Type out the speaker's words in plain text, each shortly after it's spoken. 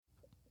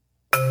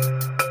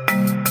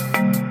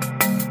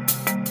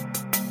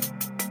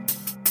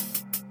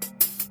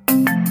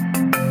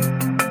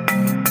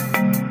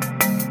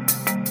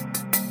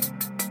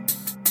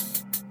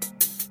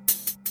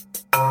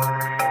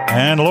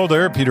And hello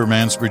there, Peter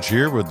Mansbridge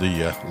here with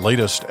the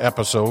latest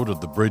episode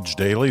of the Bridge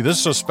Daily. This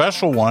is a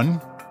special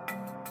one,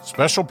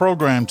 special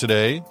program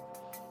today,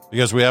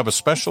 because we have a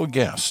special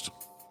guest.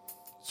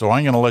 So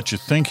I'm going to let you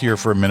think here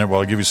for a minute while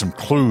I give you some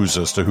clues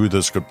as to who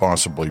this could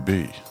possibly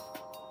be.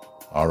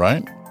 All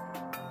right?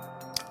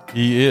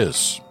 He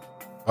is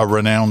a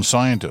renowned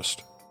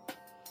scientist,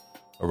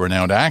 a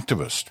renowned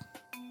activist,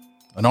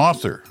 an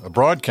author, a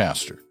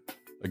broadcaster,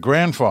 a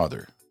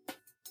grandfather.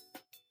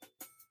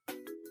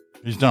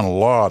 He's done a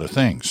lot of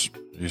things.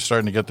 Are you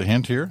starting to get the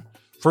hint here?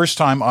 First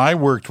time I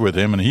worked with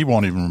him, and he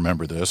won't even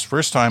remember this,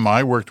 first time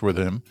I worked with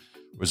him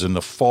was in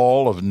the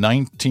fall of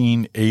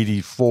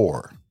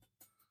 1984.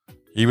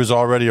 He was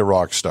already a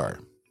rock star.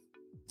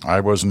 I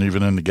wasn't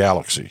even in the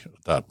galaxy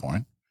at that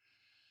point.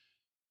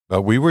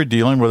 But we were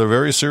dealing with a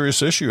very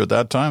serious issue at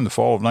that time, the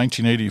fall of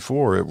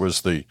 1984. It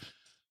was the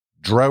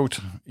drought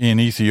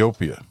in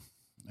Ethiopia,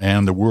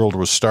 and the world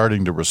was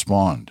starting to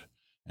respond.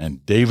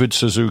 And David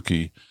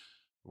Suzuki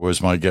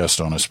was my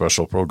guest on a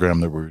special program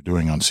that we were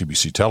doing on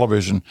CBC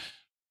television,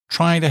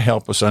 trying to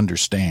help us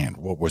understand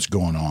what was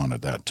going on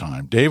at that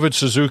time. David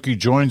Suzuki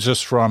joins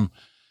us from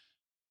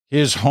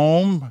his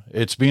home.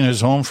 It's been his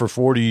home for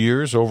 40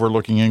 years,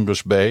 overlooking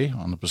English Bay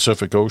on the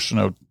Pacific Ocean,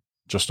 out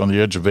just on the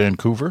edge of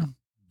Vancouver.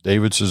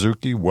 David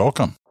Suzuki,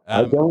 welcome.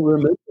 I don't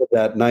remember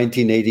that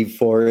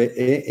 1984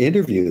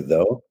 interview,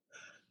 though.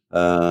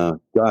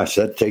 Gosh,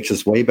 that takes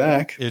us way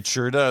back. It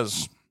sure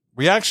does.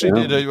 We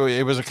actually did.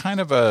 It was a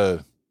kind of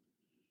a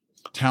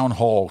town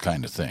hall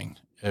kind of thing.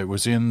 It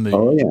was in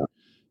the.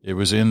 It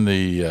was in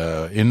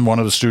the in one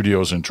of the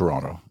studios in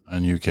Toronto,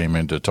 and you came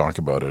in to talk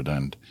about it.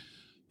 And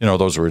you know,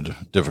 those were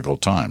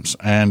difficult times,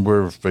 and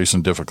we're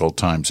facing difficult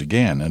times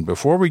again. And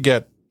before we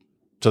get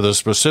to the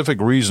specific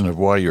reason of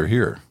why you're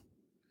here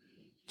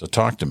to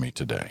talk to me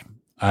today,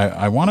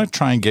 I want to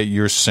try and get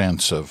your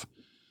sense of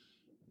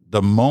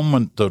the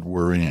moment that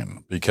we're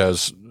in,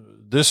 because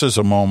this is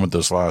a moment,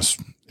 this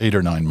last 8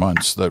 or 9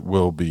 months, that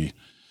will be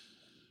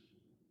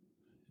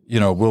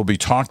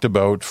talked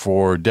about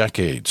for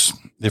decades,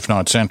 if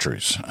not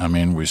centuries. I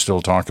mean, we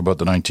still talk about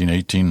the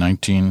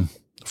 1918-19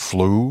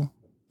 flu,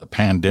 the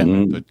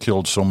pandemic that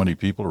killed so many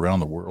people around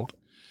the world.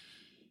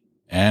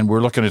 And we're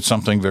looking at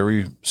something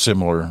very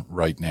similar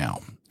right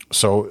now.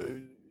 So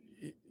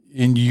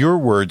in your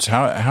words,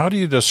 how do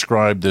you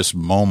describe this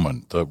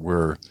moment that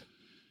we're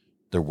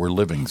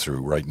living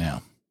through right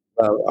now?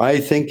 I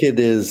think it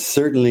is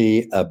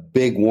certainly a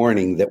big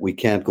warning that we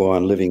can't go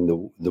on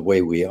living the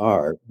way we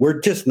are. We're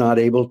just not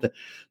able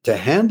to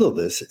handle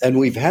this. And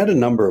we've had a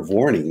number of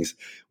warnings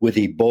with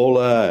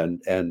Ebola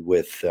and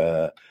with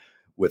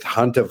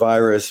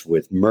hantavirus,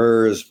 with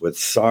MERS, with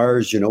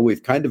SARS. You know,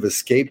 we've kind of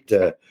escaped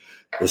the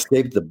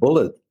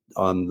bullet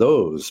on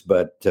those.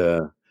 But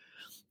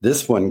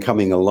this one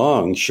coming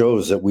along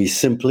shows that we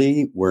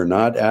simply were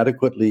not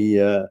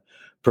adequately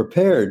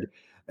prepared.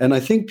 And I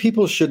think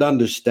people should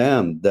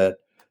understand that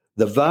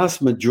the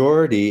vast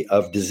majority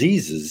of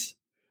diseases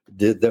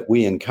that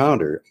we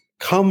encounter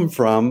come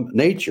from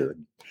nature.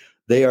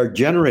 They are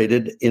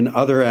generated in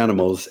other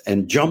animals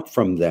and jump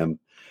from them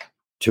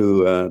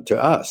to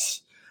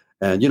us.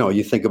 And, you know,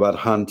 you think about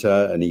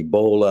Hanta and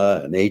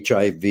Ebola and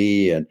HIV,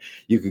 and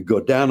you could go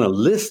down a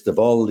list of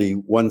all the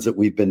ones that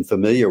we've been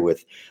familiar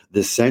with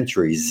this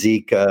century,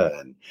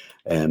 Zika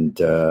and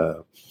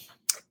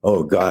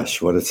oh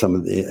gosh, what are some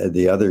of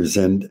the others?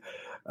 And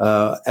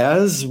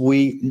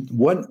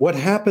what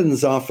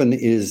happens often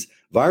is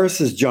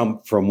viruses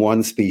jump from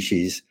one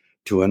species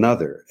to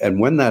another. And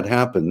when that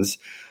happens,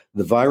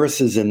 the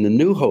viruses in the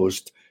new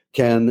host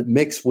can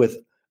mix with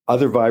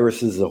other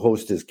viruses the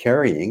host is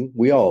carrying.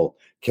 We all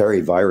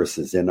carry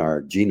viruses in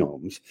our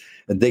genomes,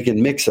 and they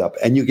can mix up,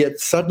 and you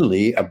get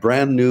suddenly a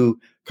brand new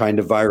kind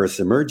of virus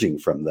emerging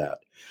from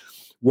that.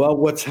 Well,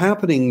 what's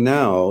happening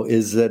now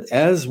is that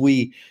as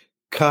we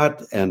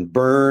cut and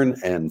burn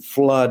and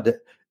flood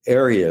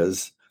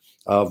areas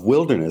of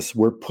wilderness,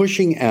 we're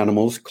pushing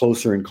animals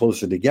closer and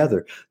closer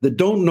together that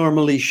don't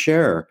normally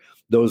share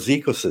those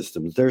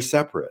ecosystems. They're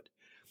separate.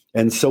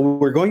 And so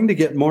we're going to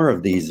get more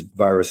of these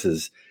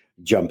viruses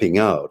jumping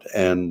out.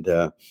 And,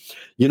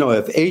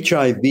 if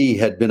HIV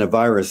had been a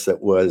virus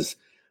that was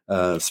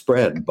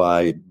spread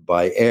by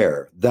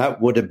air,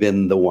 that would have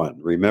been the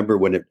one. Remember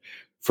when we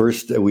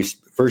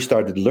first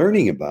started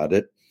learning about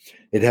it,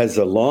 it has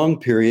a long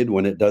period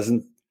when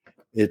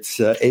it's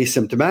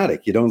asymptomatic.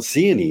 You don't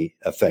see any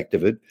effect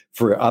of it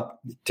for up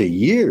to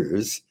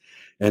years.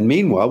 And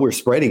meanwhile, we're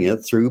spreading it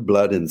through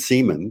blood and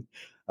semen.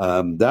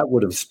 That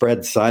would have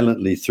spread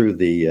silently through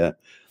the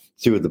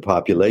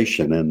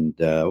population and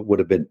would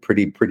have been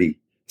pretty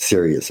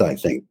serious, I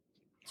think.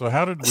 So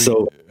how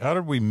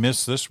did we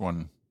miss this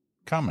one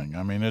coming?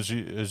 I mean, as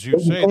you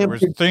say, there were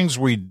things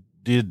we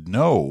did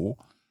know.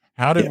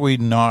 How did we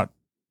not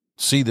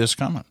see this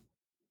coming?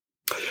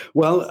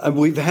 Well,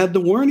 we've had the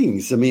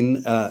warnings. I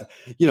mean,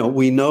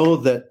 we know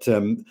that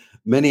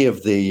many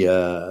of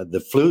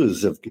the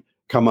flus have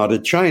come out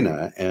of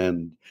China,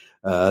 and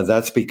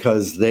that's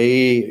because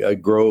they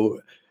grow.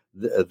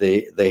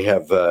 They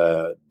have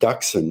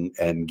ducks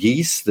and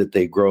geese that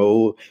they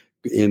grow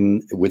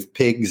in with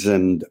pigs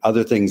and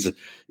other things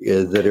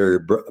that are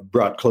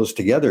brought close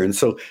together. And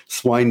so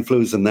swine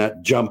flus and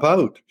that jump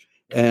out.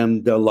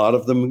 And a lot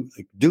of them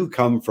do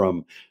come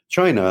from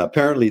China.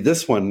 Apparently,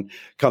 this one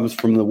comes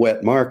from the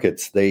wet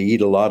markets. They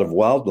eat a lot of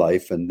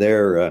wildlife, and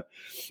they're,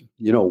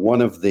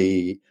 one of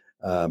the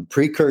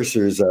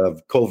precursors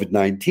of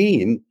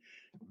COVID-19.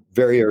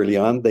 Very early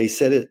on, they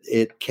said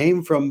it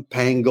came from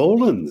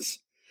pangolins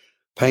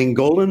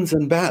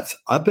and bats.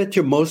 I bet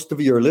you most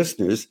of your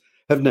listeners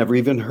have never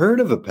even heard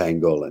of a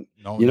pangolin.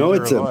 No,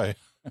 neither have I.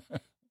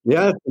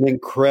 Yeah, it's an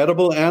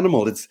incredible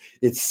animal.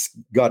 It's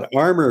got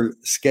armor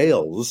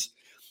scales,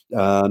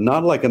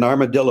 not like an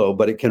armadillo,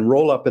 but it can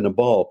roll up in a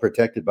ball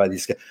protected by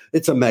these scales.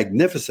 It's a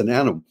magnificent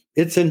animal.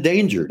 It's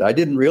endangered. I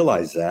didn't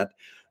realize that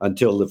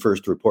until the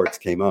first reports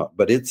came out.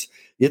 But it's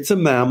a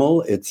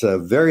mammal. It's a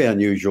very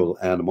unusual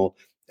animal,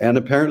 and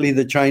apparently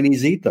the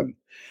Chinese eat them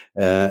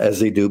as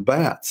they do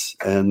bats.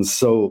 And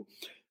so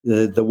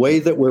the way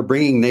that we're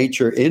bringing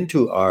nature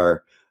into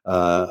our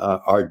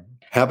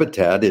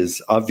habitat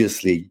is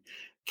obviously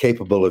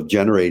capable of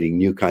generating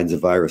new kinds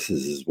of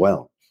viruses as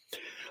well.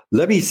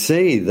 Let me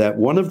say that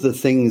one of the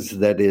things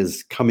that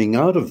is coming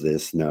out of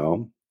this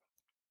now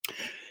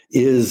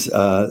is,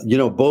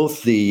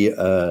 both the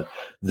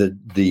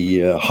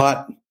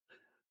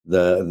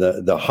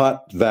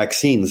hot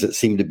vaccines that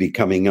seem to be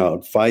coming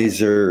out,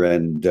 Pfizer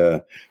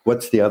and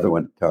what's the other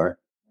one, Tar?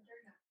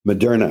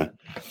 Moderna.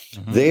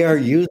 Mm-hmm. They are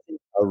using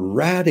a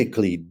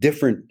radically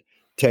different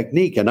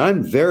technique, and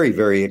I'm very,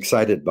 very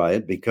excited by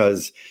it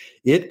because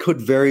it could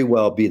very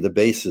well be the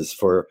basis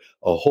for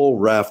a whole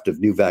raft of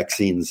new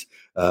vaccines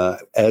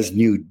as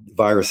new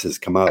viruses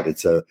come out.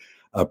 It's a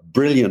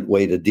brilliant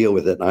way to deal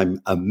with it. And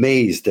I'm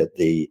amazed at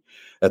the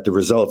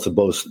results of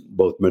both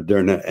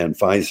Moderna and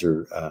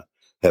Pfizer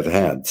have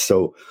had.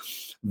 So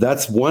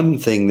that's one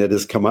thing that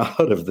has come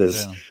out of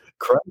this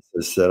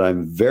crisis that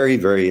I'm very,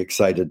 very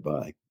excited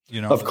by.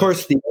 Of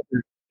course,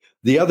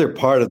 the other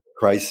part of the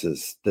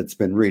crisis that's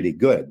been really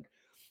good,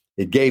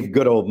 it gave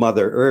good old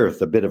Mother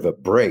Earth a bit of a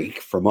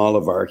break from all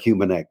of our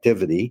human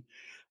activity.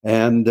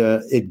 And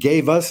it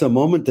gave us a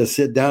moment to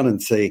sit down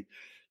and say,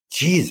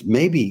 geez,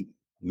 maybe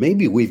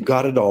we've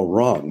got it all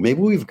wrong.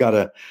 Maybe we've got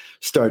to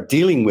start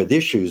dealing with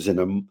issues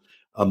in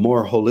a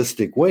more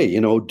holistic way.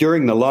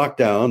 During the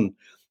lockdown,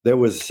 there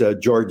was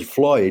George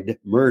Floyd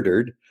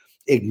murdered,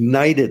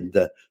 ignited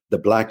the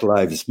Black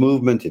Lives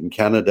Movement in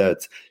Canada.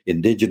 It's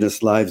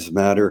Indigenous Lives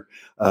Matter.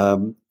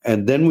 And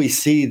then we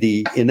see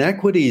the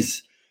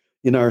inequities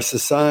in our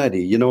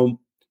society.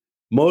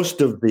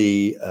 Most of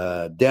the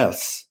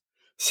deaths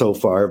so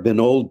far have been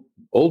old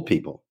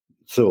people.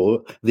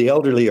 So the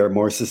elderly are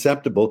more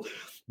susceptible.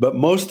 But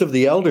most of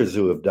the elders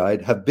who have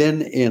died have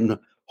been in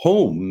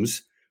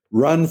homes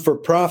run for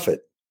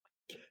profit.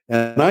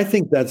 And I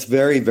think that's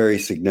very, very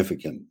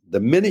significant. The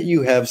minute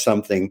you have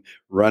something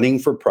running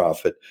for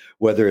profit,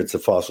 whether it's a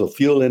fossil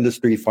fuel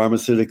industry,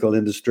 pharmaceutical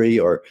industry,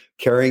 or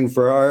caring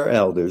for our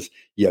elders,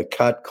 you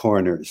cut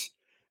corners.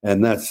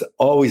 And that's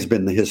always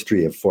been the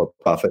history of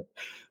for-profit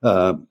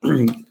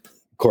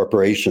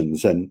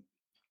corporations. And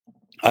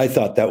I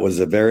thought that was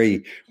a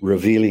very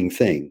revealing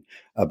thing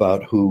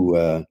about who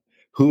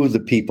the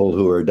people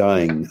who are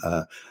dying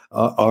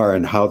are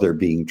and how they're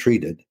being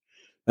treated.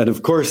 And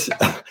of course,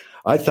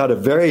 I thought a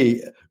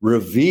very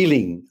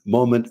revealing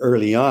moment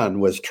early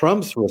on was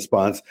Trump's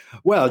response.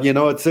 Well,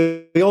 it's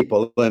the old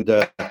people,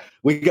 and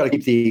we got to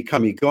keep the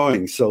economy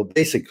going. So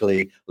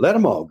basically, let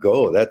them all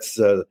go. That's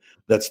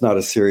not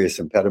a serious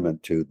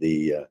impediment to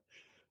the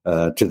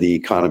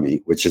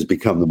economy, which has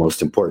become the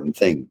most important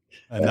thing.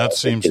 And that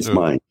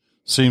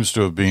seems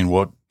to have been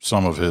what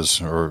some of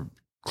his, or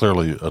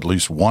clearly at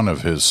least one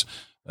of his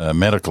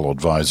medical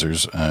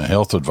advisors,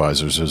 health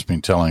advisors, has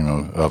been telling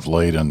of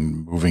late,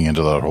 and moving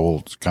into that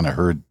whole kind of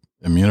herd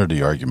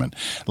immunity argument.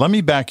 Let me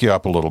back you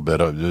up a little bit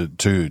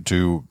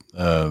to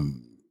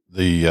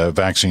the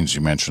vaccines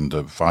you mentioned,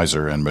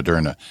 Pfizer and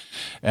Moderna.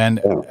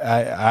 And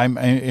I'm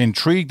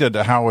intrigued at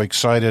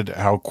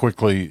how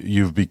quickly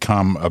you've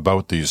become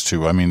about these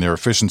two. I mean, their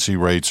efficiency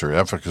rates or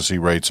efficacy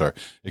rates are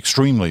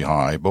extremely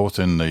high, both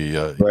in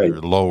the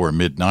low or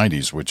mid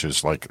 90s, which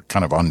is like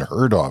kind of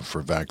unheard of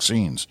for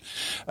vaccines.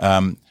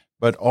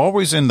 But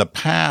always in the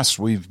past,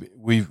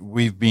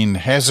 we've been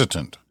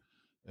hesitant,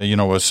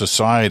 as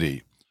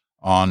society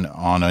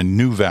on a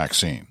new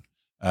vaccine.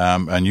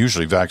 And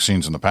usually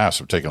vaccines in the past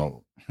have taken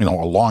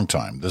a long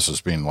time. This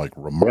has been like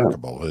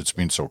remarkable. Yeah. It's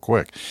been so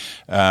quick.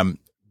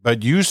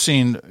 But you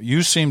seem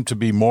to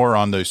be more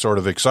on the sort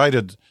of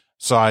excited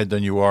side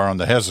than you are on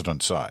the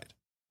hesitant side.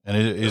 And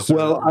is there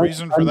a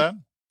reason for that?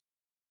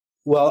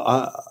 Well,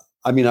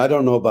 I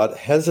don't know about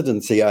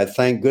hesitancy. I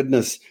thank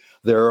goodness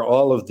there are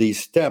all of these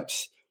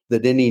steps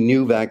that any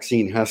new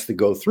vaccine has to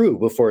go through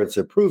before it's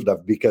approved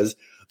of, because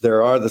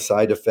there are the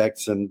side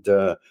effects and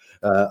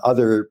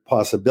other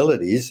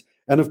possibilities.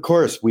 And of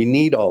course, we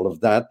need all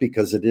of that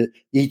because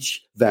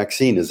each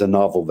vaccine is a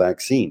novel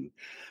vaccine.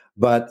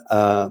 But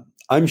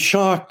I'm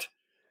shocked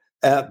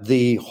at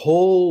the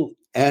whole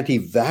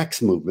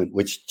anti-vax movement,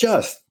 which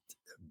just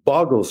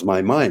boggles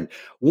my mind.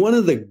 One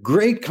of the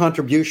great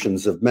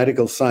contributions of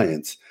medical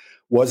science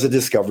was the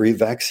discovery of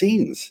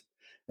vaccines.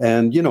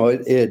 And,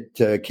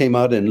 it came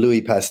out in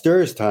Louis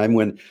Pasteur's time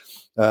when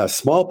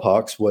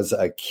smallpox was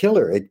a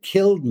killer. It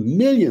killed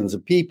millions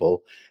of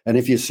people. And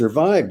if you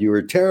survived, you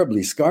were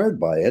terribly scarred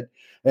by it.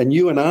 And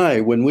you and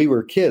I, when we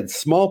were kids,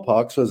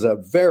 smallpox was a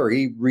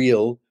very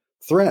real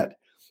threat.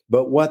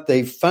 But what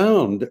they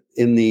found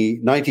in the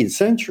 19th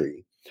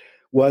century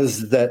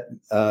was that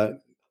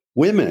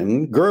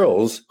women,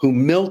 girls who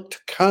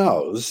milked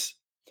cows,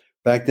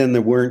 back then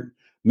there weren't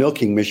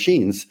milking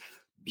machines,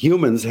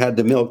 humans had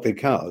to milk the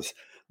cows,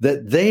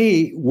 that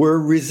they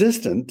were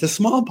resistant to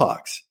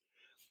smallpox.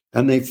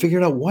 And they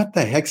figured out what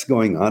the heck's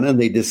going on. And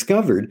they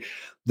discovered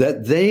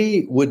that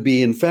they would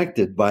be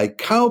infected by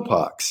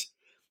cowpox,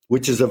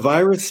 which is a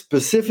virus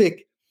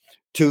specific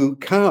to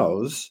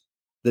cows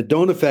that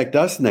don't affect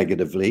us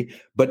negatively,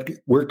 but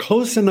we're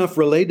close enough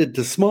related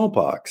to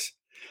smallpox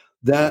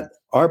that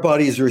our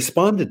bodies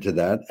responded to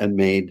that and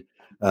made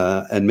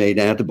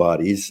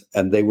antibodies,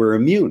 and they were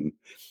immune.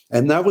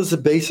 And that was the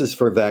basis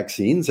for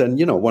vaccines. And,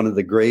 one of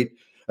the great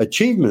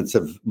achievements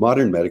of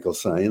modern medical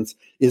science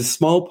is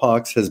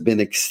smallpox has been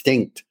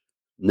extinct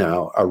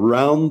now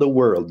around the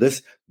world.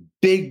 This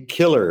big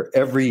killer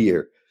every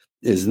year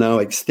is now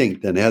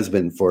extinct and has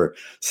been for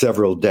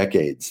several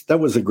decades.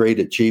 That was a great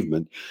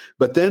achievement.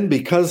 But then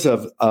because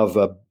of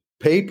a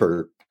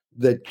paper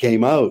that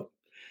came out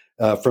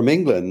from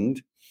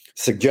England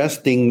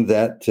suggesting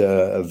that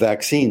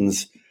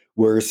vaccines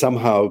were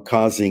somehow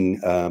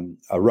causing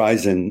a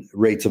rise in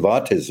rates of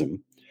autism,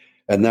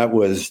 and that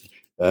was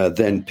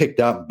then picked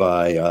up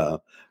by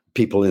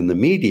people in the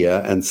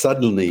media, and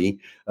suddenly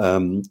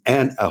and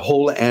a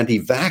whole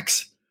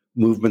anti-vax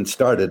movement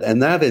started,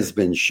 and that has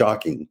been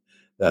shocking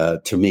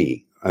to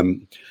me. I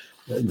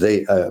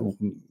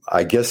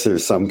guess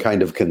there's some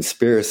kind of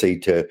conspiracy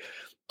to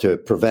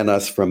prevent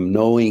us from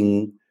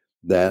knowing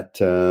that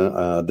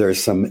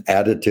there's some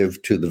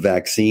additive to the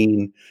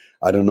vaccine.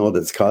 I don't know,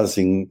 that's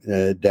causing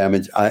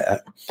damage.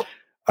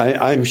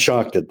 I'm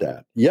shocked at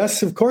that.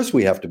 Yes, of course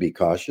we have to be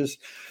cautious,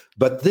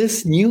 but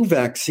this new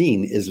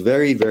vaccine is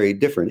very, very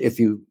different. If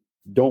you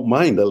don't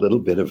mind a little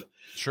bit of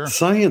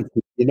science,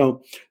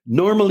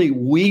 normally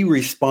we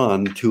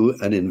respond to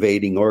an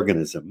invading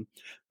organism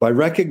by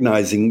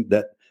recognizing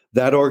that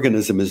that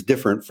organism is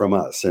different from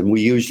us. And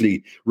we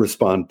usually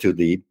respond to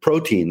the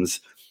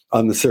proteins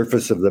on the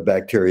surface of the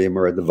bacterium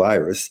or the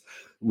virus.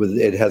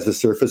 It has a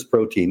surface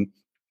protein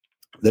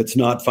that's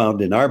not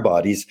found in our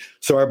bodies.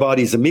 So our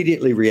bodies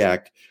immediately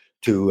react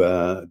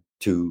to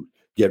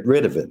get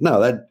rid of it.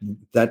 Now,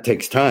 that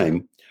takes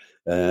time.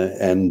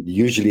 And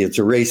usually it's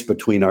a race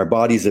between our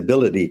body's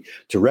ability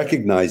to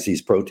recognize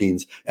these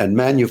proteins and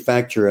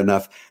manufacture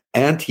enough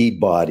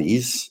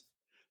antibodies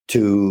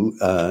to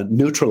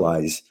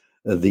neutralize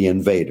the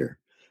invader.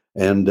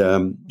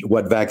 And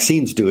what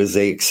vaccines do is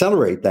they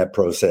accelerate that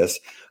process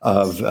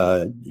of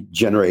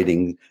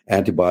generating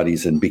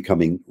antibodies and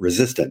becoming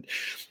resistant.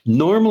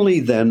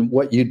 Normally, then,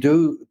 what you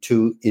do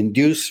to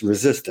induce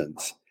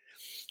resistance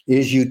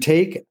is you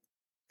take,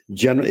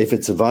 if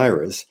it's a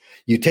virus,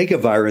 you take a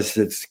virus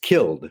that's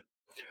killed,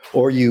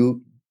 or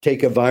you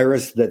take a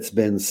virus that's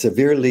been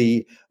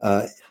severely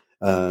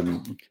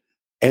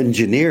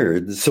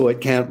engineered so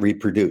it can't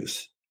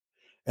reproduce.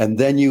 And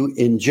then you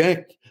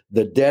inject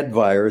the dead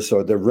virus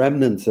or the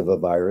remnants of a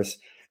virus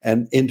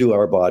and into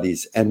our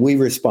bodies, and we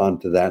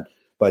respond to that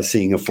by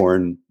seeing a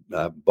foreign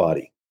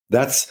body.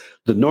 That's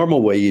the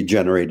normal way you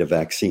generate a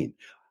vaccine.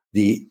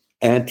 The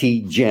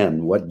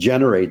antigen, what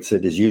generates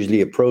it, is usually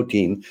a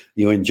protein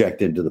you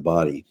inject into the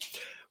body.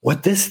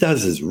 What this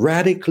does is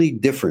radically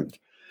different.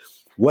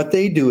 What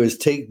they do is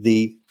take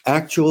the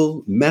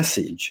actual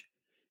message,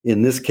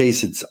 in this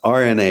case it's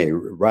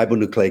RNA,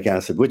 ribonucleic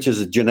acid, which is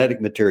a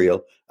genetic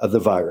material of the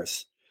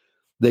virus.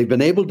 They've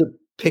been able to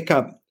pick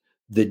up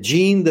the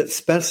gene that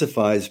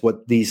specifies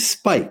what these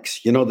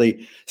spikes,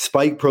 the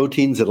spike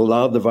proteins that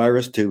allow the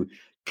virus to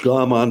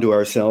glom onto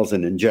our cells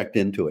and inject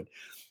into it.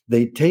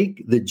 They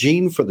take the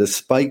gene for the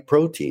spike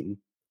protein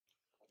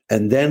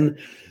and then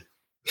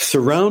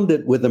surround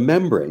it with a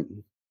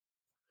membrane,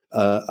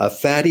 a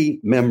fatty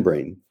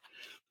membrane.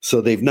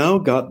 So they've now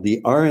got the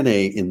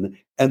RNA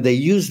and they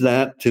use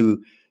that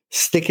to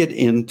stick it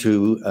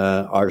into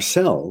our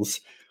cells,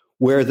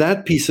 where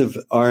that piece of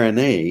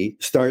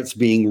RNA starts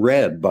being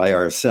read by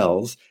our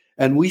cells,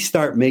 and we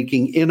start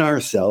making in our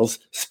cells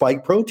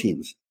spike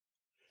proteins.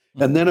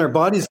 And then our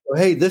bodies go,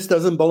 hey, this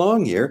doesn't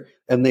belong here,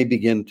 and they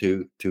begin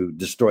to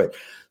destroy it.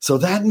 So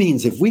that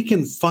means if we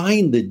can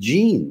find the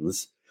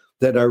genes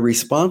that are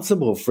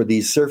responsible for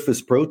these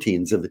surface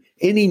proteins of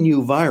any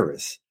new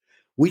virus,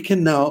 we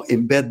can now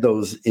embed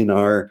those in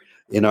our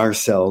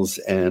cells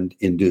and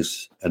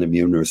induce an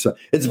immune response.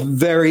 It's a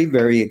very,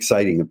 very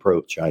exciting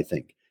approach, I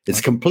think.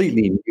 It's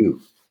completely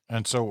new.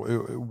 And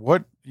so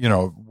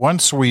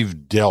once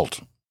we've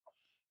dealt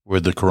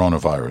with the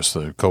coronavirus,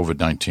 the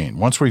COVID-19,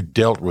 once we've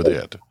dealt with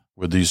it,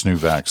 with these new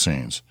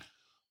vaccines,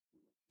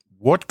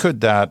 what could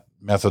that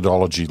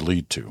methodology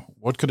lead to?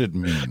 What could it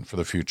mean for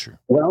the future?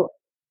 Well,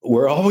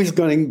 we're always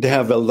going to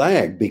have a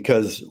lag,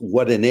 because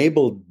what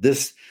enabled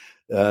this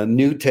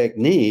new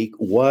technique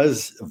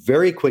was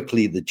very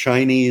quickly the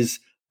Chinese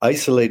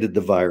isolated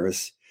the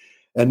virus.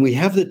 And we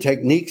have the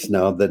techniques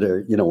now that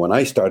are, when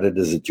I started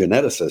as a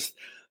geneticist,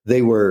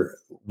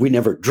 we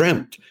never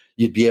dreamt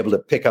you'd be able to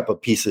pick up a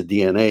piece of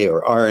DNA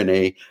or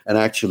RNA and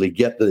actually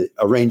get the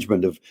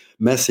arrangement of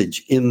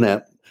message in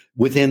that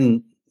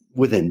within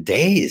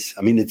days.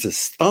 I mean, it's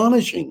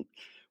astonishing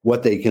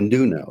what they can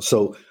do now.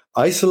 So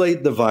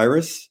isolate the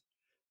virus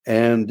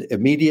and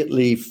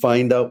immediately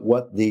find out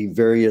what the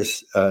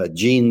various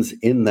genes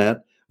in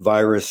that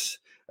virus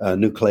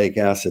nucleic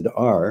acid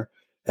are,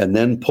 and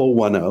then pull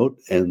one out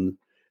and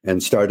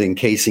start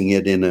encasing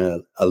it in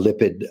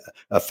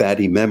a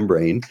fatty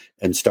membrane,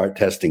 and start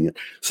testing it.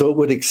 So it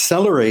would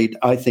accelerate,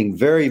 I think,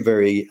 very,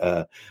 very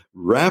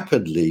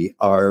rapidly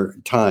our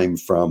time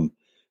from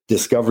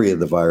discovery of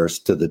the virus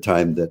to the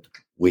time that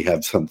we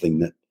have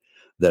something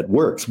that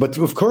works. But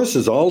of course,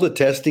 there's all the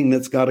testing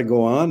that's got to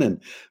go on,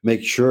 and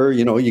make sure,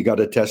 you got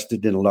to test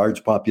it in a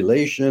large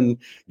population,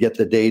 get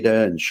the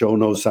data and show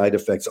no side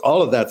effects.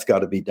 All of that's got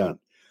to be done.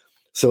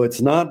 So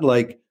it's not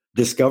like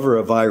discover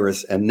a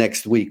virus and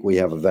next week we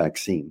have a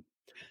vaccine.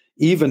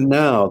 Even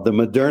now, the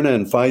Moderna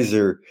and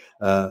Pfizer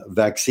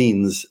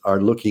vaccines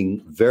are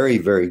looking very,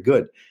 very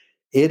good.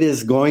 It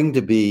is going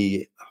to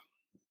be,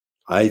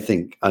 I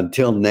think,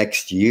 until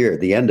next year,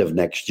 the end of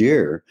next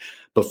year,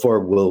 before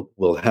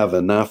we'll have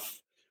enough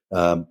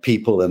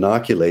people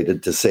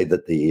inoculated to say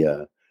that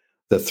the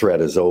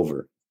threat is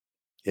over.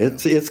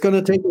 It's going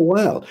to take a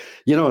while,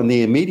 and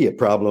the immediate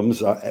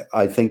problems.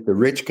 I think the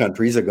rich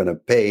countries are going to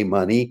pay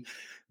money,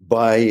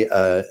 buy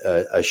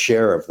a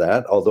share of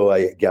that. Although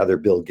I gather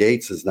Bill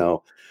Gates has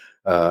now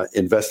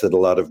invested a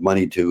lot of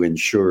money to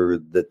ensure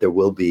that there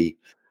will be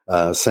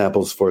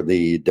samples for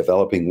the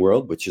developing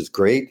world, which is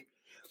great.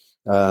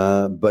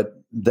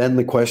 But then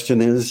the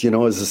question is,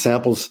 as the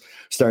samples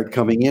start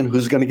coming in,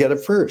 who's going to get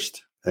it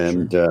first?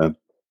 And sure.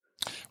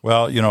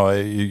 Well,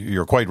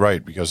 you're quite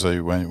right, because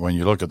when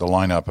you look at the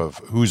lineup of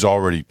who's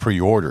already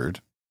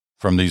pre-ordered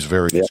from these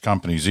various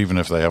companies, even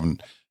if they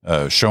haven't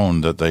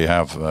shown that they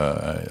have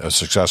a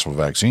successful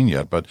vaccine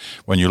yet, but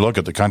when you look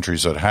at the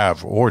countries that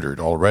have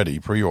already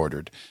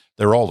pre-ordered,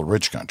 they're all the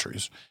rich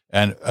countries.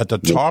 And at the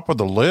top of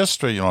the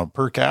list,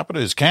 per capita,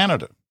 is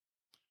Canada.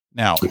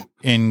 Now,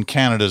 in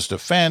Canada's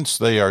defense,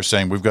 they are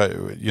saying we've got,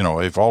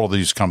 if all of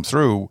these come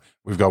through,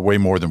 we've got way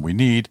more than we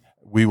need.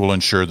 We will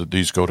ensure that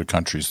these go to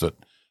countries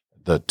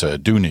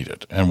that do need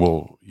it, and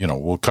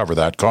we'll cover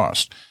that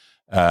cost.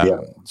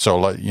 So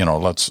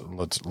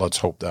let's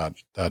hope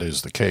that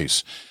is the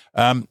case.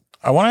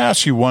 I want to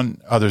ask you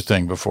one other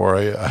thing before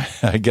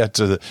I get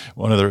to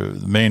one of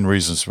the main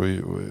reasons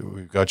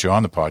we've got you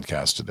on the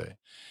podcast today,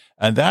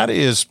 and that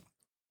is,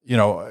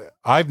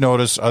 I've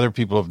noticed, other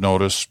people have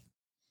noticed.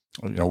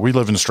 We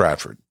live in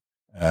Stratford,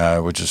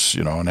 which is,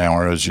 an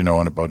hour, as you know,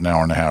 and about an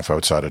hour and a half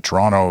outside of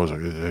Toronto. It's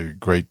a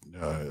great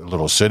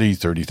little city,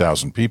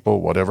 30,000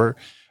 people, whatever.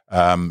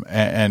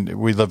 And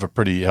we live a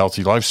pretty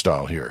healthy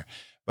lifestyle here.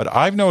 But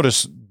I've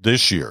noticed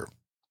this year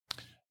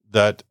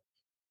that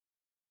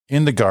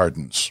in the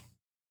gardens,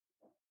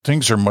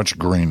 things are much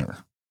greener.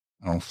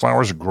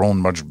 Flowers are growing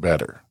much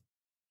better.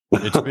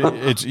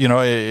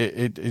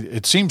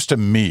 It seems to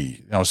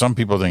me, some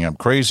people think I'm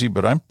crazy,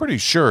 but I'm pretty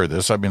sure of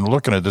this. I've been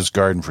looking at this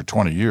garden for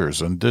 20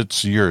 years, and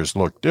this year's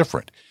look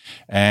different.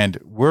 And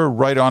we're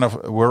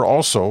we're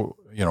also,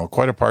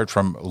 quite apart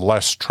from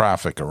less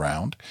traffic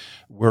around,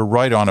 we're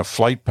right on a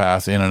flight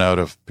path in and out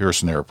of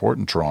Pearson Airport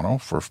in Toronto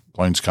for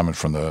planes coming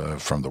from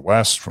the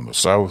west, from the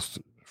south,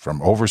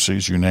 from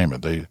overseas, you name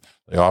it.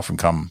 They often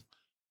come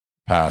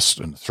past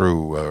and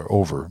through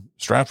over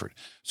Stratford.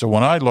 So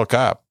when I look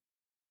up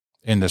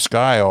in the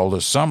sky all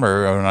this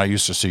summer, and I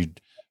used to see,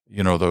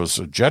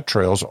 those jet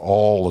trails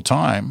all the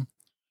time.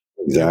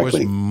 Exactly.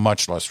 It was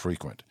much less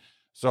frequent.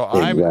 So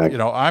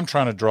I'm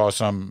trying to draw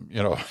some,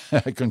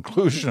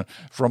 conclusion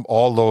from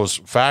all those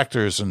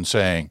factors, and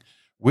saying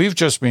we've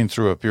just been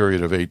through a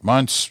period of 8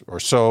 months or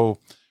so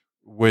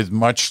with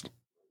much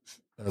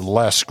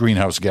less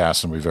greenhouse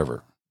gas than we've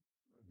ever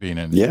been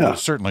in,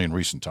 certainly in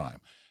recent time.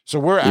 So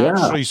we're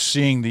actually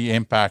seeing the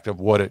impact of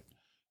what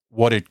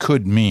it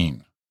could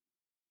mean.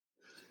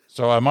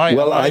 So am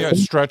I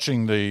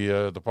stretching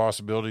the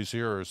possibilities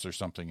here, or is there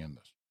something in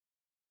this?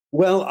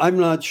 Well, I'm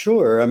not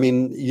sure. I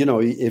mean,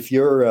 if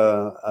you're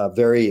a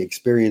very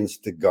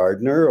experienced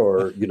gardener,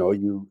 or,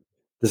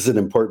 this is an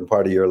important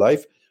part of your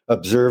life,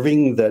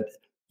 observing that,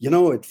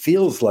 it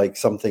feels like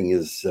something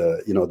is,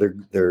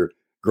 they're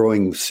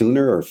growing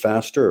sooner or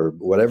faster or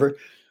whatever,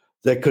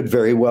 that could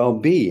very well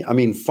be. I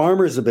mean,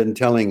 farmers have been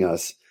telling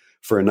us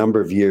for a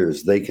number of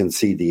years they can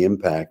see the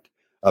impact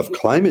of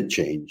climate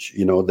change.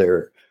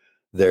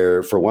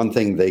 They're, for one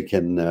thing, they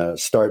can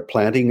start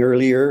planting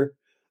earlier,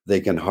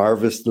 they can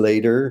harvest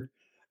later,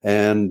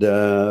 and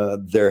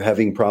they're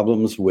having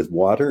problems with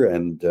water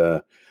and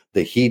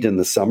the heat in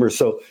the summer.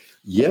 So,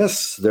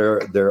 yes,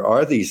 there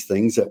are these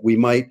things that we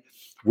might,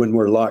 when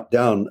we're locked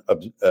down,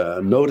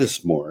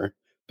 notice more,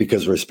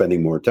 because we're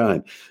spending more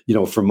time.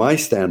 From my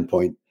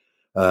standpoint,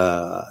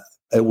 Uh,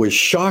 it was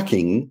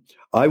shocking.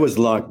 I was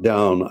locked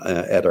down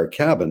at our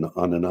cabin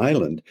on an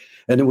island,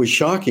 and it was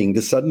shocking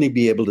to suddenly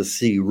be able to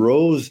see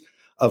rows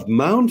of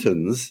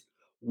mountains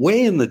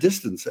way in the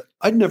distance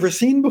I'd never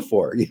seen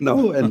before,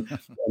 and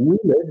we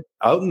lived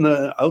out in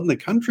the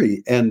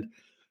country, and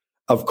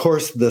of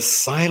course the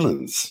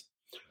silence,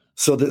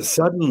 so that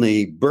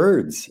suddenly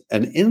birds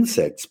and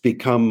insects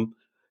become,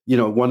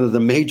 one of the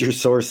major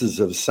sources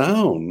of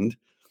sound,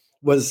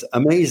 was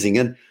amazing.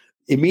 And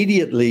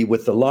immediately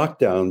with the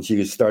lockdowns,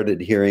 you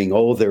started hearing,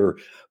 their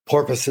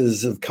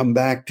porpoises have come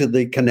back to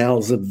the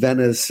canals of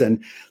Venice,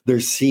 and they're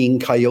seeing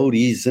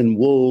coyotes and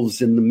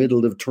wolves in the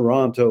middle of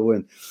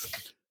Toronto.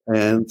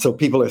 And so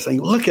people are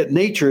saying, look at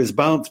nature has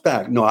bounced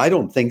back. No, I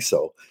don't think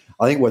so.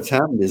 I think what's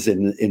happened is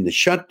in the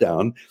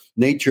shutdown,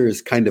 nature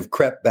has kind of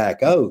crept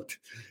back out,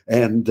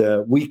 and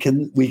we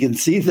can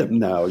see them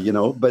now,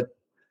 but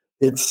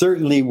it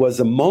certainly was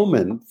a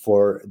moment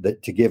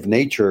to give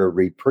nature a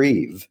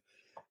reprieve.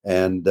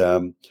 And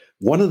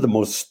one of the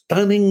most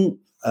stunning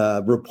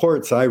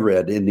reports I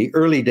read in the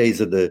early days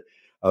of the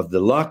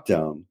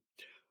lockdown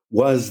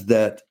was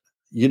that,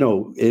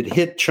 it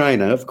hit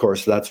China. Of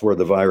course, that's where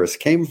the virus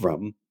came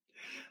from.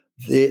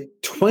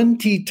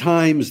 20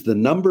 times the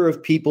number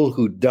of people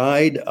who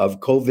died of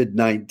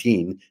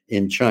COVID-19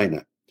 in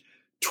China,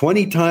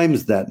 20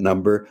 times that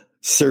number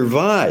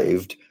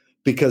survived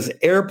because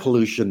air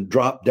pollution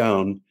dropped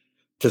down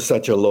to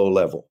such a low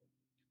level.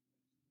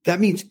 That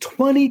means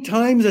 20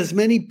 times as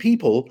many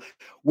people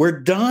were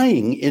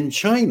dying in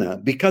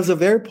China because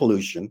of air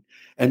pollution.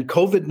 And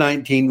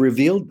COVID-19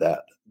 revealed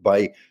that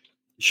by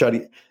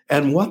shutting.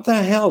 And what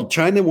the hell?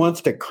 China wants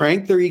to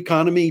crank their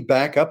economy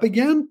back up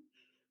again?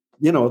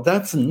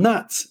 That's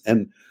nuts.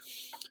 And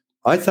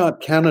I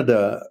thought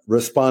Canada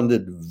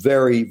responded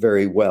very,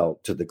 very well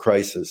to the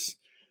crisis.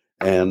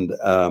 And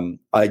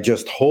I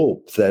just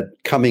hope that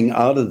coming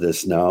out of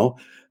this now,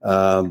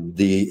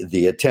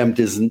 the attempt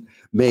isn't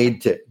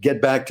made to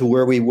get back to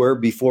where we were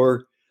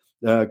before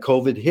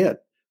COVID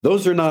hit.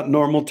 Those are not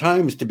normal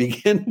times to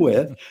begin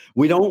with.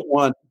 We don't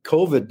want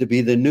COVID to be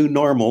the new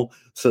normal,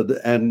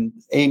 and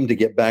aim to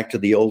get back to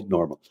the old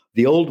normal.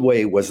 The old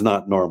way was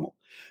not normal.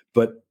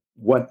 But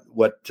what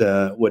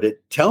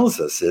it tells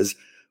us is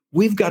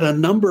we've got a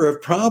number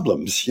of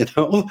problems.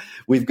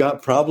 We've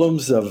got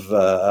problems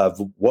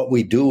of what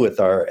we do with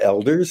our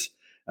elders,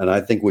 and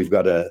I think we've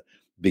got to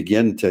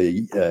begin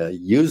to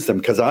use them.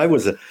 Because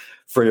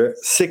for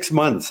 6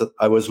 months,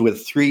 I was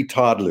with 3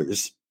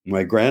 toddlers,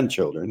 my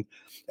grandchildren,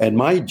 and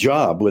my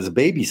job was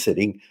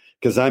babysitting,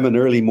 because I'm an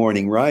early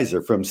morning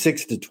riser from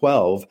 6 to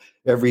 12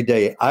 every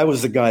day. I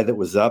was the guy that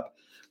was up,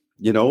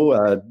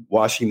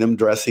 washing them,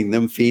 dressing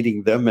them,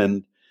 feeding them,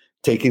 and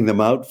taking them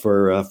out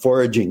for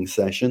foraging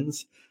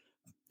sessions.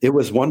 It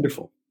was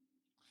wonderful.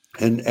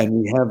 And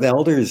we have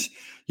elders,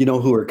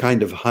 who are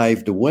kind of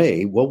hived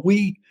away. Well,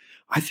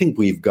 I think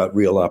we've got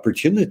real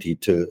opportunity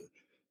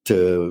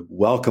to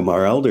welcome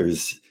our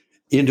elders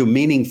into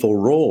meaningful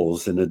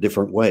roles in a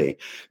different way.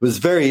 It was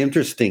very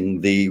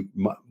interesting.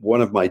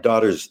 One of my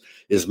daughters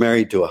is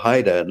married to a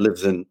Haida and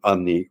lives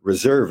on the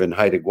reserve in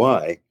Haida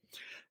Gwaii.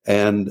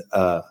 And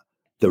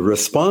the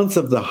response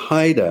of the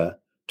Haida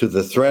to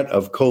the threat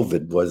of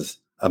COVID was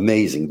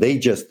amazing. They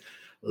just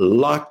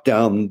locked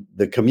down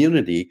the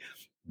community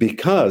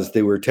because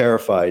they were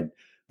terrified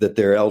that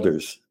their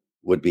elders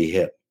would be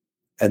hit.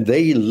 And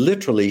they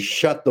literally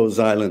shut those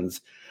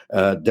islands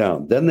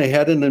down. Then they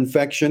had an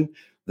infection.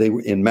 They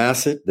were in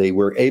Masset. They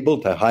were able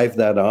to hive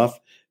that off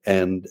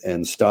and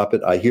stop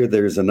it. I hear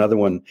there's another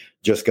one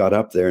just got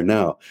up there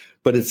now.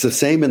 But it's the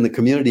same in the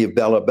community of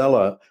Bella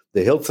Bella,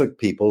 the Hiltzik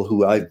people,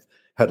 who I've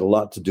had a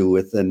lot to do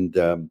with,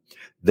 and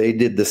they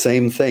did the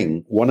same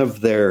thing. One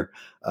of their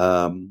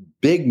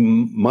big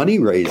money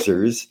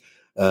raisers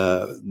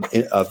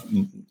of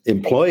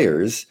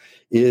employers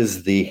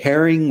is the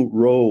herring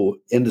roe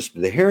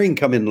industry. The herring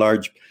come in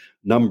large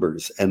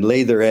numbers and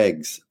lay their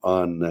eggs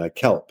on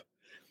kelp.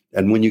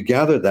 And when you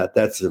gather that,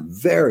 that's a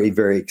very,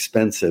 very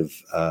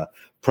expensive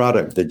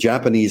product. The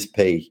Japanese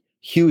pay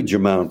huge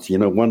amounts.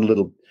 One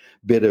little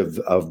bit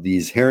of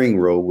these herring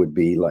roe would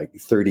be like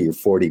 30 or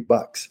 40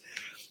 bucks.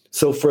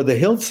 So for the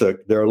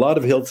Hiltzik, there are a lot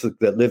of Hiltzik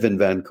that live in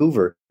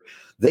Vancouver.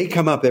 They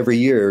come up every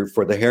year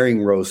for the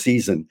herring roe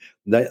season.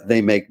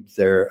 They make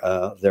their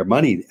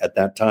money at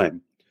that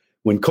time.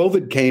 When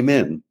COVID came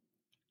in,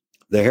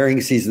 the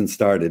herring season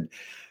started,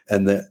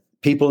 and the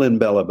people in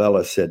Bella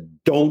Bella said,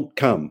 "Don't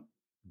come.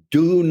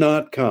 Do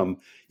not come."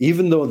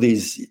 Even though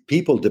these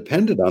people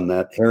depended on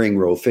that herring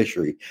roe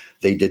fishery,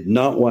 they did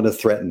not want to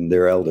threaten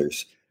their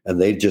elders, and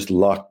they just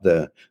locked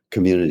the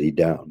community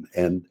down.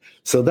 And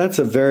so that's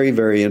a very,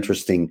 very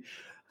interesting,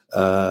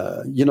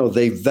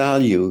 they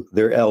value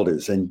their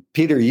elders. And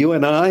Peter, you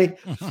and I,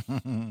 that's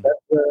an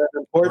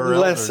important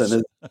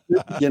lesson.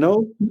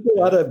 People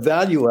ought to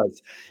value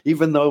us,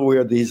 even though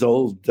we're these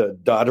old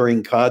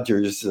doddering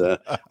codgers.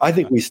 I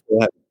think we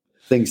still have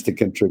things to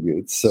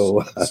contribute.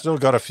 So still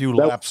got a few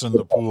laps in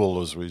the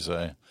pool, as we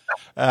say.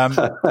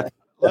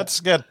 Let's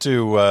get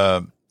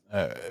to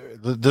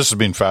This has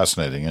been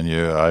fascinating, and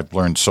I've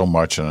learned so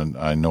much, and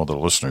I know the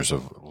listeners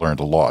have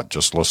learned a lot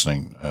just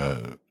listening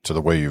to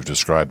the way you've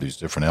described these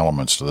different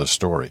elements to this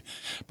story.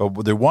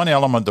 But the one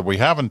element that we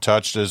haven't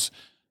touched is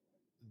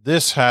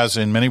this has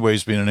in many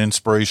ways been an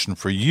inspiration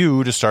for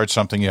you to start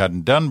something you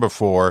hadn't done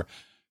before,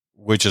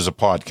 which is a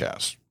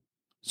podcast.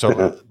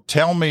 So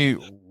tell me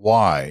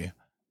why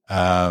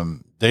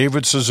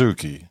David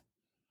Suzuki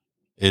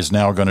is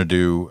now going to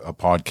do a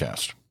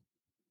podcast.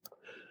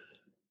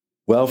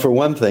 Well, for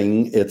one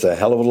thing, it's a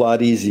hell of a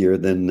lot easier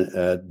than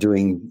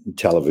doing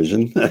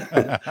television.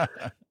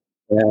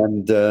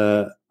 And,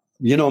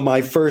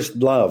 my first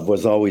love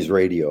was always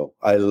radio.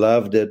 I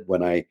loved it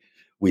when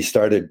we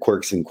started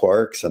Quirks and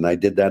Quarks, and I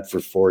did that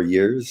for 4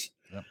 years.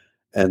 Yep.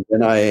 And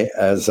then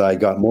as I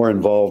got more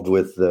involved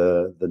with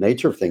the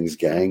Nature of Things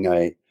gang,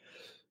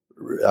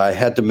 I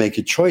had to make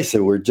a choice. It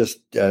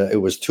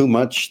was too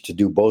much to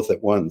do both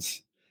at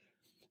once.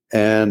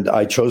 And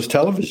I chose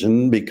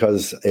television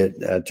because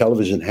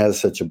television has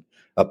such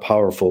a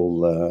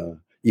powerful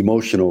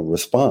emotional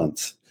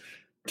response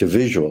to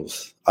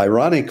visuals.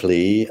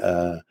 Ironically,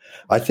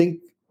 I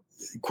think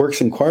Quirks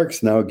and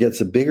Quarks now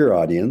gets a bigger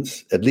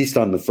audience, at least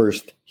on the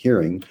first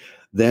hearing,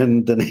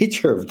 than the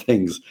Nature of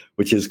Things,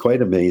 which is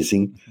quite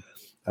amazing.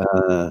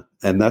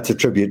 And that's a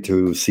tribute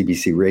to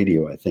CBC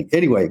Radio, I think.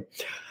 Anyway,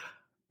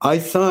 I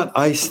thought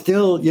I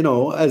still,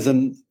 as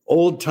an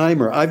old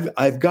timer,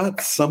 I've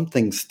got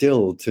something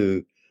still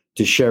to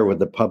share with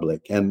the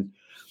public. And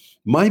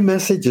my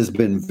message has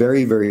been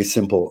very, very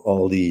simple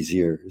all these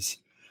years,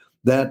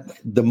 that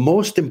the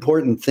most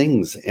important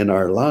things in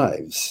our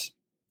lives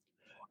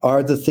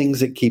are the things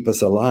that keep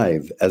us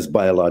alive as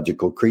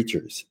biological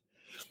creatures.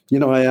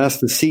 I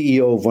asked the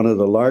CEO of one of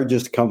the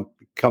largest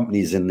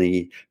companies in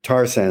the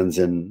tar sands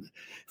in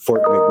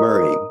Fort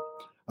McMurray,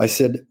 I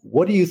said,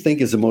 what do you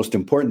think is the most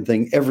important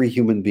thing every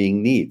human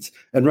being needs?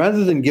 And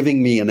rather than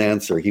giving me an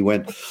answer, he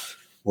went,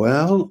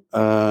 well,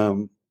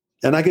 and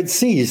I could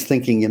see he's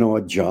thinking,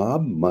 a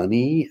job,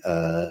 money,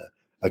 I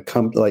said,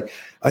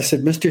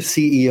 Mr.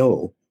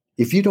 CEO,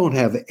 if you don't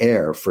have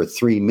air for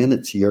 3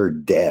 minutes, you're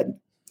dead.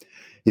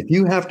 If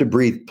you have to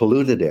breathe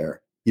polluted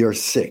air, you're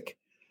sick.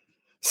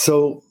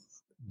 So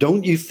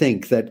don't you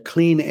think that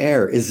clean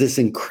air is this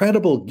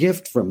incredible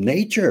gift from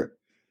nature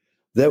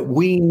that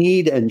we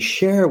need and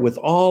share with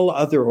all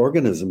other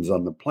organisms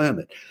on the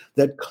planet?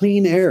 That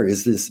clean air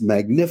is this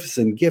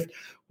magnificent gift.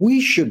 We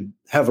should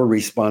have a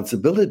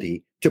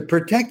responsibility to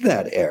protect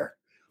that air.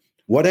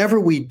 Whatever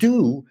we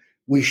do,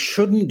 we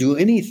shouldn't do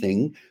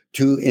anything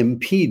to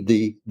impede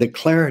the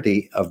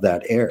clarity of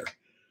that air.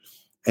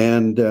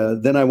 And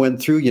then I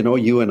went through,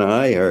 you and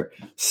I are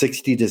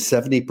 60 to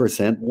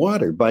 70%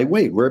 water by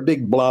weight. We're a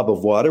big blob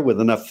of water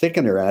with enough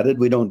thickener added.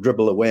 We don't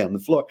dribble away on the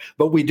floor,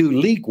 but we do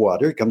leak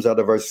water. It comes out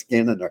of our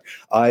skin and our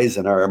eyes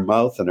and our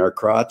mouth and our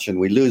crotch, and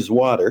we lose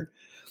water.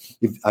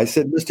 I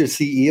said, Mr.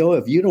 CEO,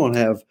 if you don't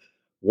have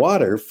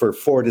water for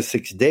 4 to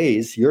 6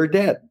 days, you're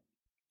dead.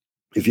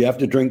 If you have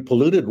to drink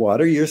polluted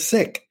water, you're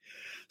sick.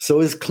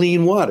 So is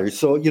clean water.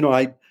 So,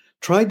 I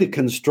tried to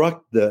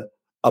construct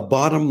a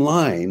bottom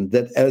line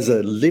that as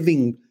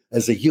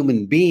a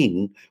human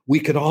being, we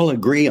could all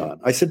agree on.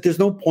 I said, there's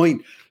no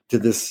point to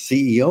this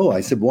CEO.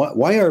 I said,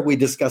 why are we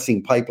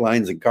discussing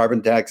pipelines and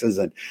carbon taxes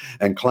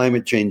and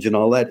climate change and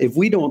all that if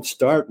we don't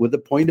start with a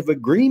point of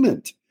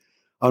agreement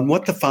on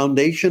what the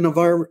foundation of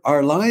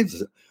our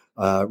lives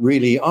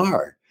really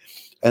are?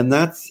 And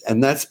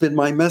that's been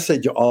my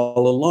message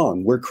all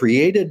along. We're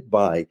created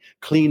by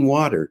clean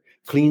water,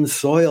 clean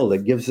soil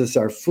that gives us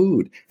our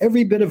food.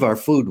 Every bit of our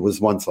food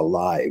was once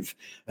alive,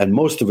 and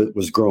most of it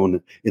was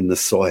grown in the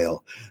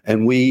soil.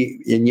 And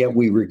yet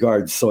we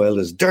regard soil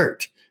as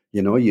dirt.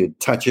 You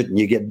touch it and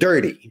you get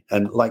dirty.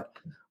 And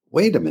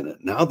wait a minute,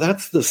 now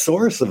that's the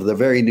source of the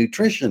very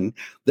nutrition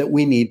that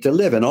we need to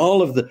live, and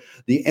all of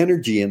the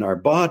energy in our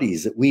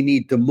bodies that we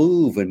need to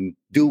move and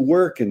do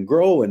work and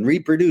grow and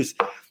reproduce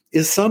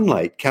is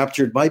sunlight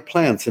captured by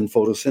plants in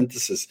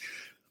photosynthesis.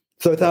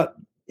 So I thought,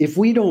 if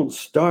we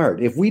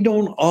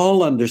don't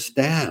all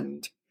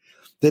understand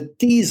that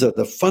these are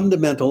the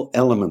fundamental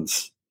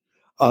elements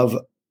of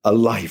a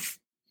life,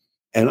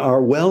 and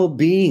our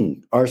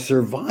well-being, our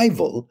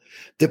survival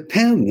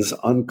depends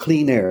on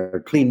clean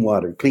air, clean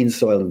water, clean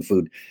soil and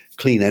food,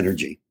 clean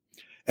energy,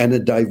 and a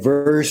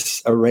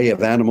diverse array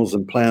of animals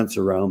and plants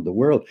around the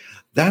world.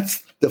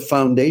 That's the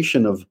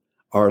foundation of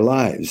our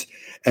lives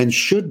and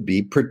should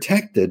be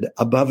protected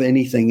above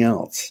anything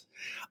else.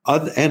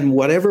 And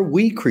whatever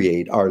we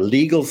create, our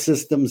legal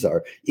systems,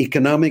 our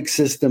economic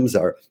systems,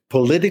 our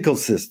political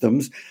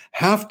systems,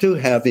 have to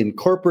have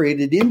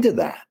incorporated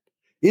into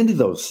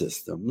those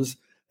systems,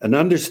 an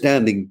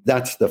understanding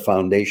that's the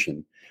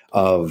foundation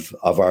of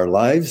our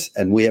lives,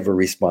 and we have a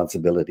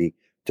responsibility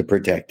to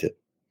protect it.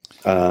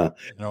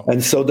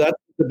 And so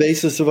that's the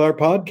basis of our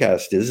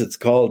podcast. It's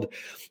called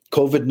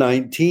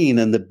COVID-19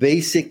 and the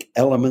Basic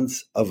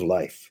Elements of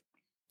Life.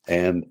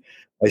 And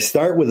I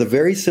start with a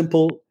very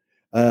simple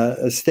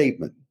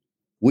statement.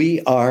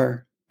 We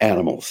are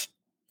animals.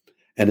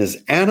 And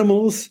as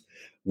animals,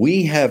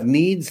 we have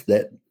needs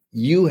that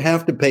you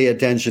have to pay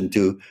attention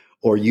to,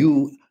 or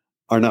you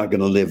are not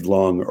going to live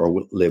long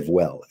or live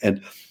well.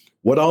 And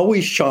what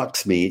always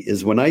shocks me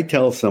is when I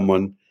tell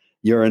someone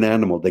you're an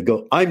animal, they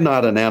go, I'm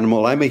not an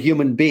animal, I'm a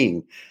human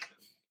being.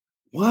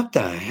 What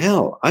the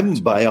hell? I'm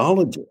a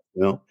biologist,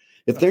 you know.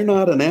 If they're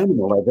not an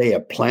animal, are they a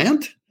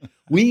plant?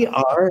 We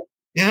are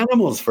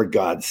animals, for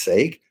God's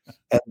sake.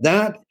 And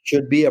that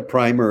should be a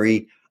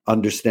primary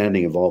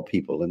understanding of all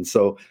people. And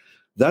so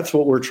that's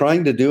what we're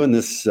trying to do in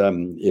this.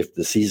 If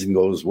the season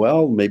goes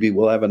well, maybe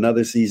we'll have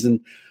another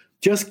season,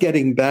 just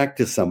getting back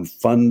to some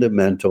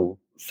fundamental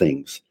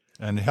things.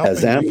 And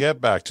helping to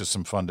get back to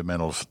some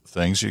fundamental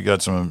things, you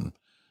got some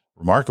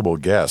remarkable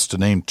guests. To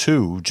name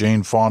two,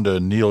 Jane Fonda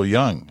and Neil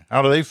Young.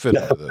 How do they fit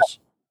into this?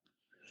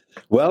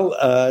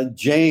 Well,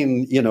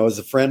 Jane, is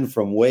a friend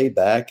from way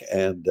back,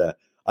 and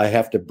I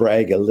have to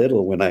brag a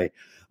little when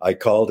I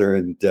called her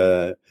and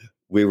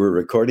we were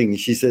recording.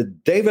 She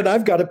said, David,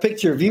 I've got a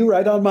picture of you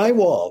right on my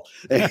wall.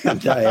 And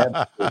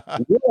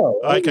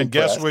I can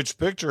guess which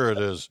picture it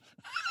is.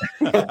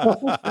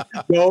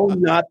 No,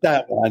 not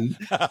that one.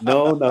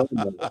 No.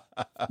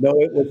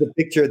 No, it was a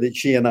picture that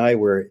she and I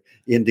were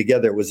in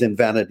together. It was in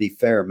Vanity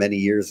Fair many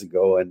years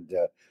ago, and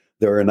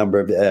there were a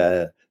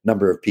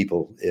number of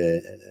people.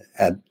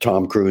 Had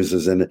Tom Cruise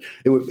was in it.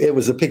 It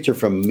was a picture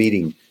from a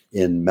meeting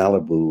in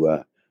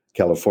Malibu,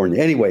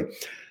 California. Anyway,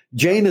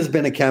 Jane has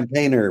been a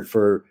campaigner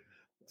for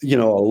a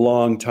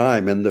long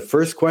time, and the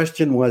first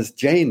question was,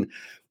 Jane,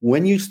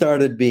 when you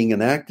started being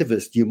an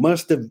activist, you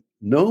must have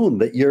known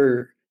that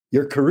your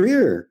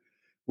career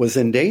was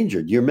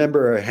endangered. You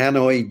remember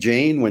Hanoi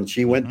Jane when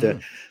she went to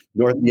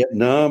North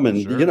Vietnam,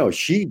 and Sure.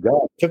 she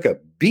took a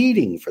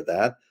beating for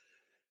that.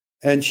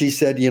 And she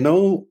said,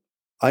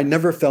 I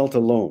never felt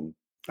alone.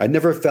 I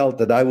never felt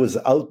that I was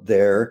out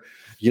there,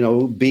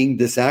 being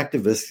this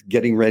activist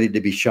getting ready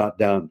to be shot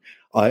down.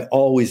 I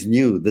always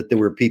knew that there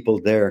were people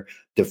there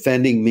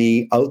defending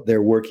me, out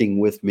there working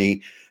with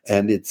me.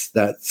 And it's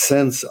that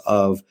sense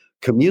of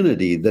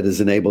community that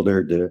has enabled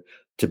her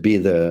to be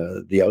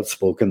the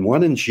outspoken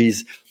one. And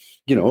she's,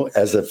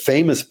 as a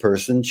famous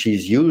person,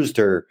 she's used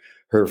her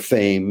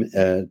fame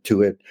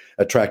to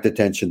attract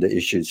attention to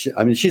issues.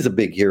 She's a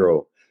big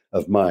hero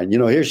of mine.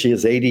 Here she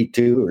is,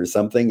 82 or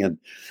something, and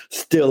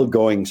still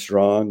going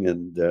strong.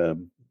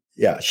 And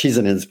she's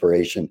an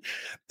inspiration.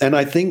 And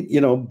I think,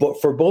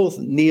 for both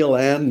Neil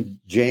and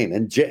Jane,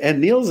 and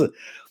Neil's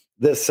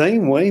the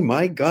same way.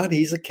 My God,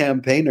 he's a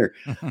campaigner.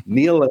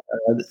 Neil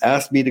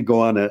asked me to go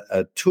on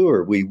a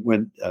tour. We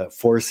went a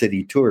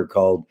 4-city tour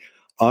called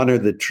Honor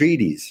the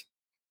Treaties.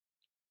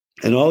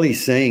 And all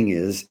he's saying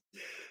is,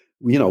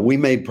 we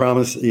made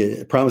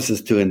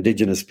promises to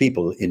Indigenous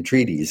people in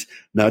treaties.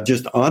 Now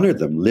just honor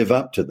them, live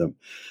up to them.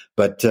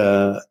 But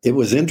it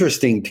was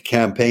interesting to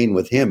campaign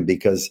with him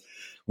because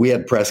we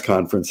had press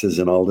conferences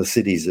in all the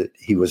cities that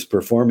he was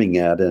performing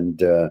at.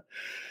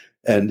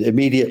 And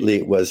immediately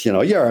it was,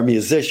 you're a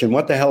musician.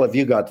 What the hell have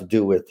you got to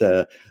do with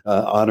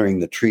honoring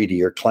the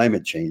treaty or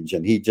climate change?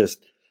 And he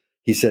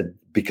said,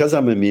 because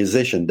I'm a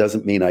musician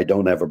doesn't mean I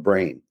don't have a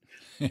brain.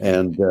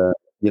 And,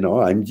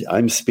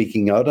 I'm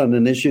speaking out on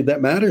an issue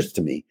that matters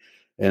to me.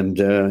 And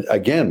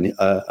again,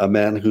 a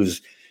man who's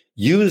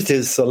used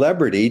his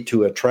celebrity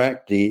to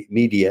attract the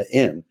media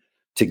in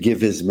to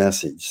give his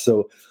message.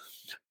 So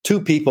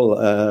two people,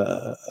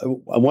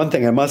 one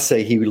thing I must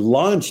say, he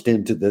launched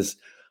into this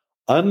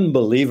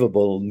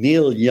unbelievable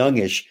Neil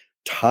Youngish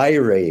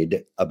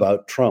tirade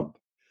about Trump,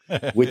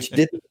 which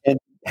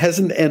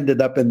hasn't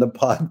ended up in the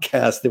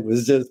podcast. It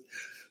was just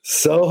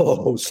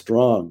so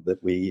strong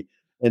that we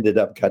ended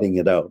up cutting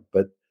it out.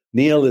 But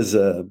Neil is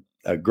a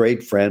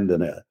great friend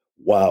and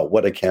wow,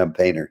 what a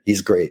campaigner.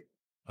 He's great.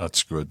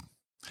 That's good.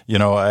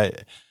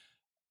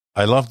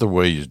 I love the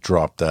way you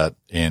dropped that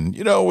in.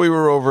 We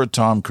were over at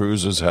Tom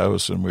Cruise's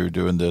house and we were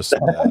doing this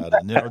and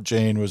that. And,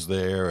 Jane was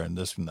there and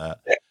this and that.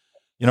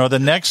 The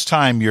next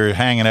time you're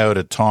hanging out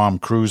at Tom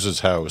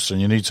Cruise's house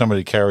and you need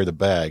somebody to carry the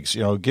bags,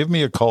 give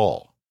me a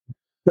call.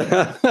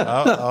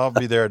 I'll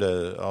be there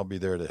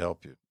to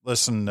help you.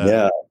 Listen,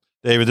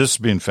 David, this has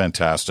been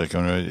fantastic.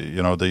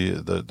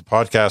 The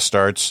podcast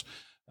starts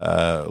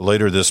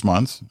later this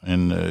month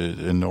in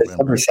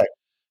November.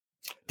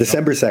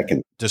 December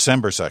 2nd.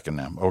 December 2nd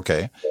now.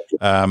 Okay.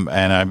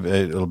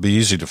 It'll be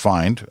easy to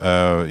find.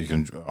 You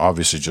can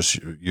obviously just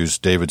use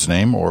David's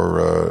name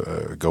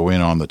or go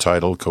in on the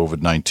title,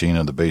 COVID-19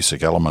 and the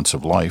Basic Elements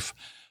of Life.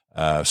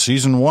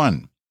 Season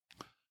 1.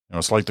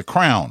 It's like The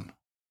Crown.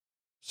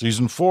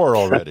 Season 4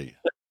 already.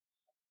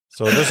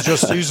 So this is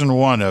just season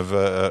 1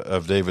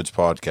 of David's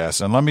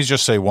podcast. And let me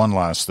just say one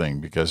last thing,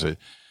 because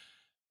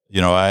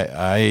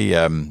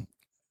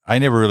I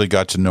never really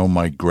got to know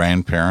my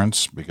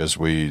grandparents because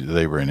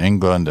they were in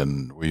England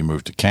and we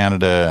moved to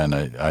Canada, and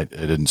I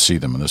didn't see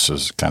them. And this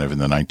is kind of in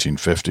the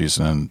 1950s,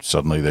 and then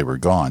suddenly they were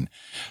gone.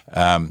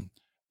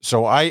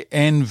 So I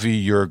envy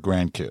your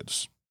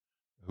grandkids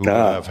who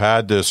have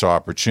had this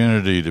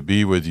opportunity to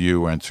be with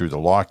you and through the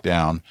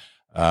lockdown.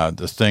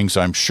 The things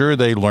I'm sure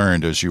they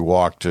learned as you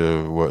walked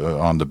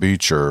on the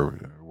beach or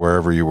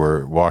wherever you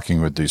were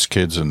walking with these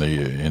kids in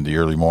the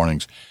early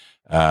mornings.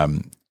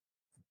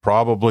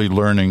 Probably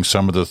learning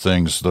some of the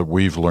things that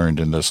we've learned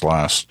in this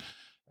last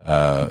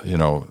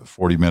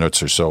 40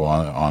 minutes or so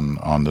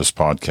on this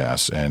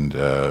podcast. And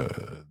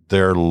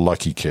they're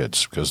lucky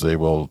kids because they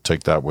will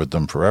take that with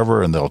them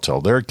forever, and they'll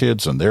tell their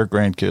kids and their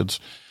grandkids.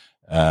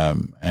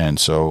 And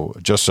so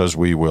just as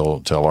we will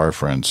tell our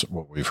friends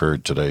what we've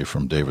heard today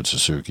from David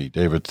Suzuki.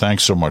 David,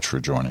 thanks so much for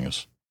joining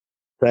us.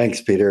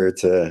 Thanks, Peter.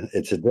 It's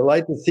a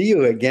delight to see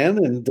you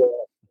again. And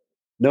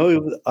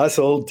us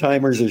old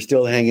timers are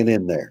still hanging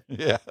in there.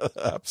 Yeah,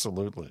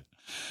 absolutely.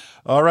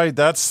 All right,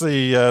 that's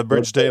the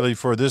Bridge Daily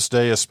for this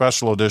day, a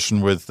special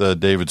edition with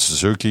David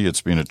Suzuki.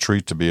 It's been a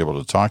treat to be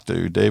able to talk to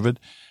you, David.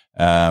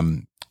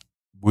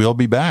 We'll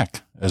be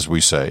back, as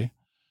we say,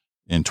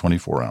 in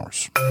 24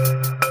 hours.